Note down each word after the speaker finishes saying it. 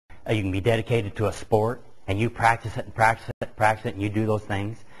You can be dedicated to a sport, and you practice it and practice it and practice it, and you do those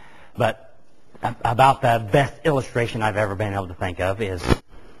things. But about the best illustration I've ever been able to think of is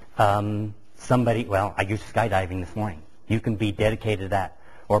somebody, well, I used skydiving this morning. You can be dedicated to that,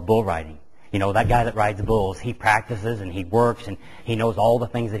 or bull riding. You know, that guy that rides bulls, he practices and he works and he knows all the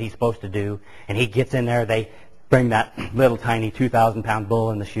things that he's supposed to do. And he gets in there, they bring that little tiny 2,000-pound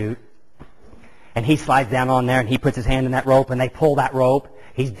bull in the chute. And he slides down on there and he puts his hand in that rope and they pull that rope.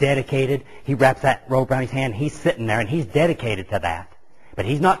 He's dedicated. He wraps that rope around his hand. He's sitting there and he's dedicated to that. But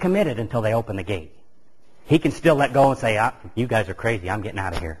he's not committed until they open the gate. He can still let go and say, you guys are crazy. I'm getting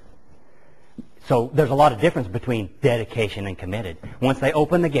out of here. So there's a lot of difference between dedication and committed. Once they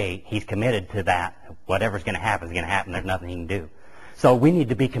open the gate, he's committed to that. Whatever's going to happen is going to happen. There's nothing he can do. So we need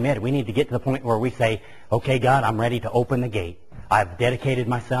to be committed. We need to get to the point where we say, okay, God, I'm ready to open the gate. I've dedicated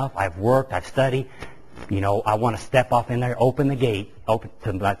myself. I've worked. I've studied. You know, I want to step off in there, open the gate, open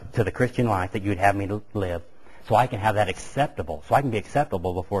to the Christian life that you'd have me to live, so I can have that acceptable, so I can be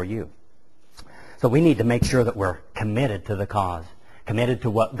acceptable before you. So we need to make sure that we're committed to the cause, committed to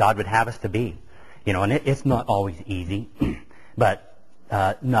what God would have us to be. You know, and it's not always easy, but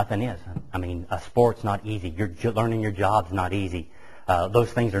nothing is. I mean, a sport's not easy. Learning your job's not easy.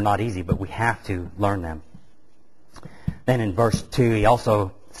 Those things are not easy, but we have to learn them. Then in verse 2, he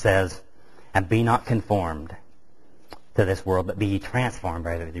also says, and be not conformed to this world, but be ye transformed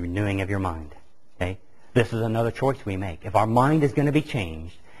by the renewing of your mind. Okay? This is another choice we make. If our mind is going to be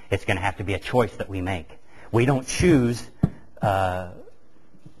changed, it's going to have to be a choice that we make. We don't choose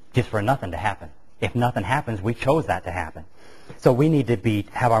just for nothing to happen. If nothing happens, we chose that to happen. So we need to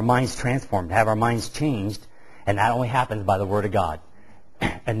have our minds transformed, have our minds changed, and that only happens by the Word of God.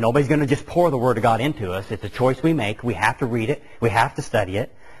 And nobody's going to just pour the Word of God into us. It's a choice we make. We have to read it. We have to study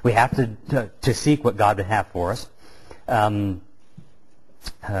it. We have to seek what God would have for us.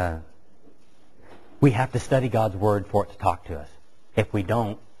 We have to study God's Word for it to talk to us. If we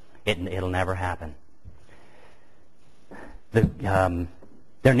don't, it'll never happen.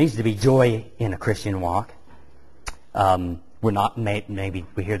 There needs to be joy in a Christian walk. We're not, maybe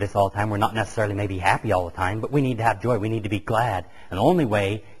we hear this all the time, we're not necessarily maybe happy all the time, but we need to have joy. We need to be glad. And the only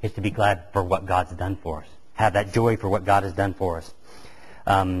way is to be glad for what God's done for us. Have that joy for what God has done for us.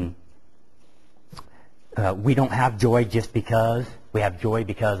 We don't have joy just because. We have joy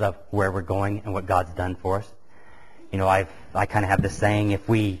because of where we're going and what God's done for us. You know, I kind of have this saying, if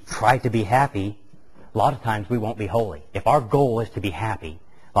we try to be happy, a lot of times we won't be holy. If our goal is to be happy,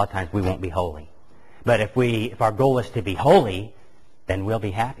 a lot of times we won't be holy. But if our goal is to be holy, then we'll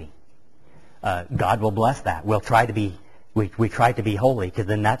be happy. God will bless that. We try to be holy, because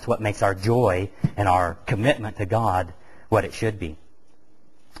then that's what makes our joy and our commitment to God what it should be.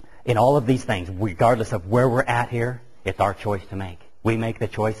 In all of these things, regardless of where we're at here, it's our choice to make. We make the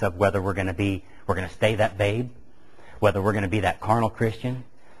choice of whether we're going to stay that babe, whether we're going to be that carnal Christian.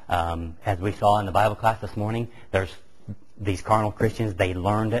 As we saw in the Bible class this morning, there's these carnal Christians, they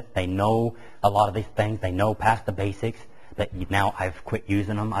learned it. They know a lot of these things. They know past the basics. But now I've quit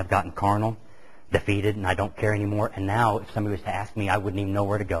using them. I've gotten carnal, defeated, and I don't care anymore. And now if somebody was to ask me, I wouldn't even know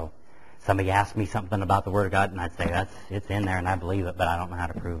where to go. Somebody asked me something about the Word of God, and I'd say, it's in there, and I believe it, but I don't know how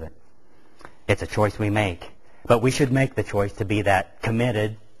to prove it. It's a choice we make. But we should make the choice to be that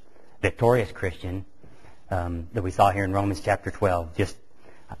committed, victorious Christian that we saw here in Romans chapter 12.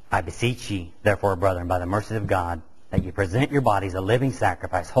 I beseech ye, therefore, brethren, by the mercies of God, that you present your bodies a living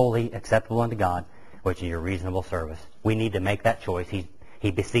sacrifice, holy, acceptable unto God, which is your reasonable service. We need to make that choice.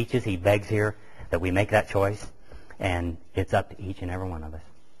 He beseeches, he begs here that we make that choice, and it's up to each and every one of us.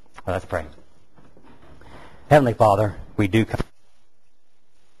 Well, let's pray. Heavenly Father, we do come